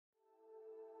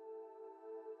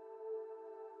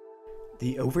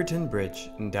The Overtoun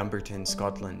Bridge in Dumbarton,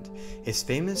 Scotland, is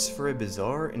famous for a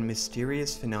bizarre and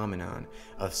mysterious phenomenon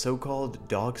of so-called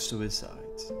dog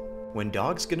suicides. When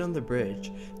dogs get on the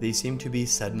bridge, they seem to be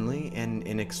suddenly and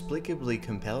inexplicably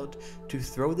compelled to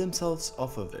throw themselves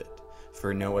off of it,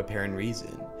 for no apparent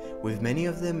reason, with many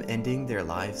of them ending their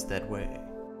lives that way.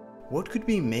 What could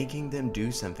be making them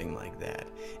do something like that,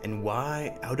 and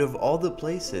why, out of all the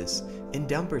places, in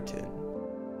Dumbarton?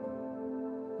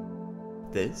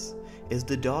 This is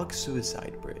the Dog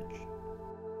Suicide Bridge.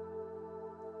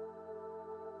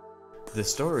 The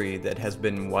story that has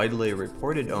been widely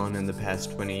reported on in the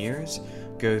past 20 years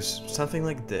goes something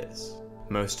like this.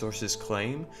 Most sources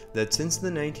claim that since the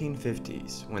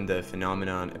 1950s, when the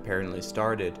phenomenon apparently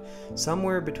started,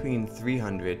 somewhere between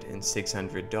 300 and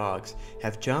 600 dogs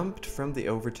have jumped from the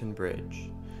Overtoun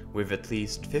Bridge, with at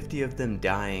least 50 of them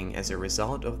dying as a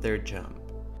result of their jump.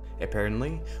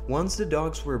 Apparently, once the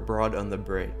dogs were brought on the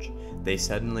bridge, they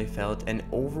suddenly felt an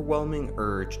overwhelming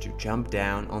urge to jump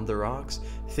down on the rocks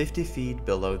 50 feet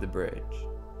below the bridge.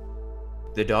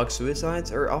 The dog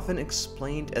suicides are often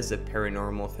explained as a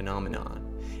paranormal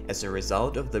phenomenon, as a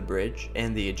result of the bridge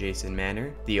and the adjacent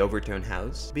manor, the Overtoun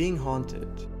house, being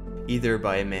haunted, either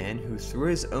by a man who threw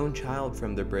his own child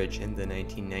from the bridge in the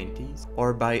 1990s,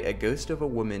 or by a ghost of a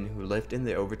woman who lived in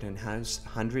the Overtoun house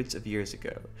hundreds of years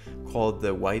ago, called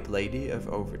the White Lady of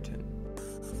Overtoun.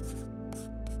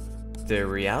 The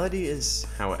reality is,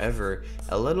 however,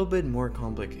 a little bit more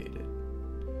complicated.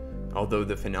 Although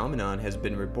the phenomenon has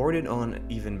been reported on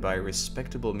even by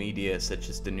respectable media such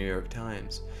as the New York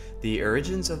Times, the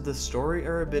origins of the story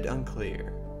are a bit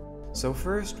unclear. So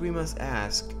first we must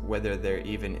ask whether there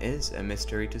even is a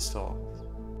mystery to solve.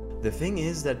 The thing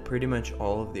is that pretty much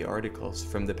all of the articles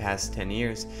from the past 10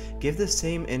 years give the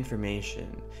same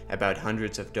information about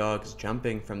hundreds of dogs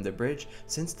jumping from the bridge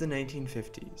since the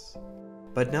 1950s.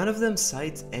 But none of them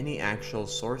cites any actual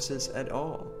sources at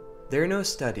all. There are no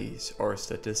studies or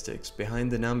statistics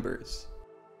behind the numbers.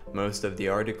 Most of the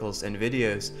articles and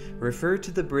videos refer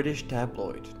to the British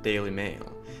tabloid Daily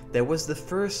Mail that was the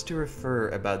first to refer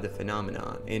about the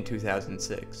phenomenon in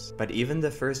 2006, but even the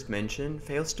first mention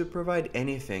fails to provide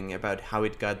anything about how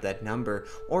it got that number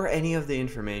or any of the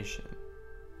information.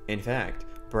 In fact,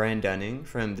 Brian Dunning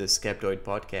from the Skeptoid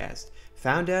podcast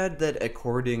found out that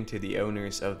according to the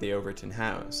owners of the Overtoun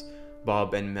house,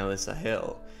 Bob and Melissa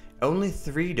Hill, only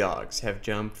 3 dogs have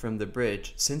jumped from the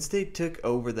bridge since they took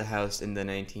over the house in the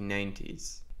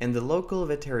 1990s, and the local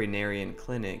veterinarian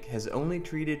clinic has only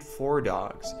treated 4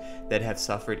 dogs that have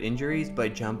suffered injuries by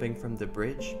jumping from the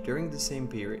bridge during the same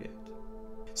period.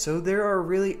 So there are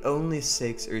really only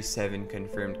 6 or 7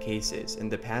 confirmed cases in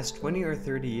the past 20 or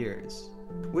 30 years,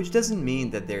 which doesn't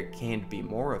mean that there can't be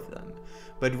more of them,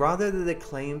 but rather that the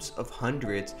claims of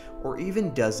hundreds or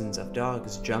even dozens of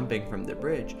dogs jumping from the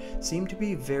bridge seem to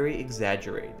be very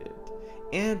exaggerated,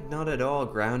 and not at all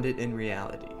grounded in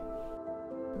reality.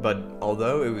 But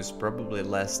although it was probably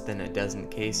less than a dozen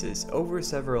cases over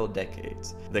several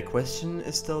decades, the question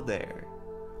is still there.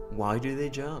 Why do they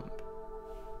jump?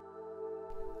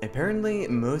 Apparently,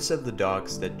 most of the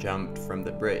dogs that jumped from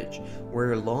the bridge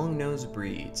were long-nosed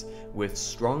breeds with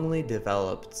strongly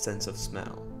developed sense of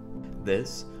smell.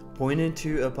 This pointed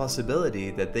to a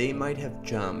possibility that they might have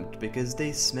jumped because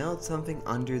they smelled something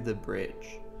under the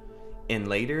bridge. And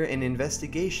later, an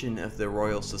investigation of the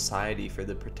Royal Society for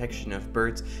the Protection of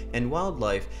Birds and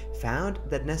Wildlife found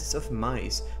that nests of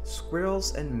mice,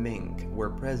 squirrels, and mink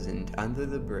were present under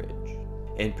the bridge.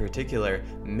 In particular,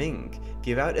 mink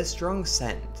give out a strong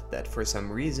scent that for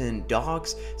some reason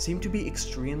dogs seem to be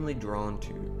extremely drawn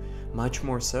to, much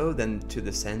more so than to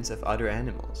the scents of other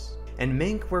animals. And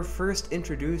mink were first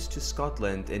introduced to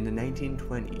Scotland in the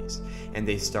 1920s, and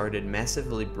they started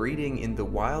massively breeding in the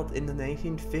wild in the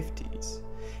 1950s,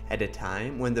 at a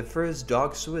time when the first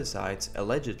dog suicides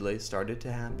allegedly started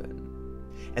to happen.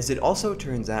 As it also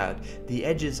turns out, the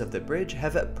edges of the bridge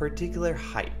have a particular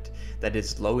height that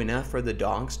is low enough for the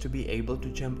dogs to be able to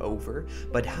jump over,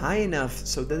 but high enough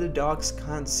so that the dogs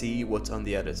can't see what's on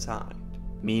the other side.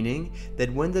 Meaning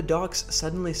that when the dogs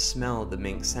suddenly smell the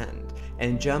mink scent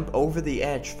and jump over the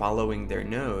edge following their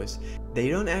nose, they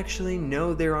don't actually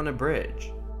know they're on a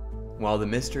bridge. While the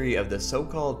mystery of the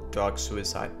so-called dog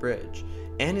suicide bridge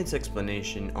and its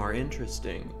explanation are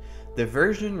interesting, the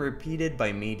version repeated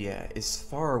by media is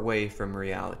far away from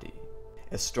reality.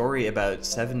 A story about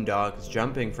 7 dogs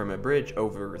jumping from a bridge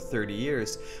over 30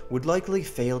 years would likely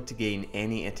fail to gain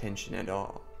any attention at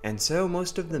all. And so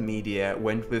most of the media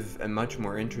went with a much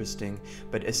more interesting,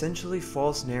 but essentially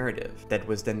false narrative that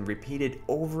was then repeated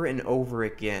over and over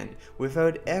again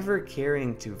without ever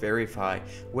caring to verify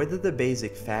whether the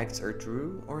basic facts are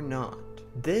true or not.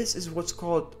 This is what's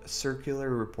called circular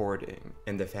reporting,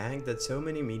 and the fact that so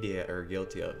many media are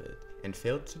guilty of it and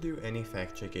failed to do any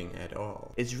fact-checking at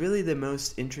all is really the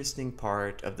most interesting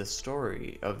part of the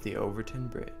story of the Overtoun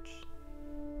Bridge.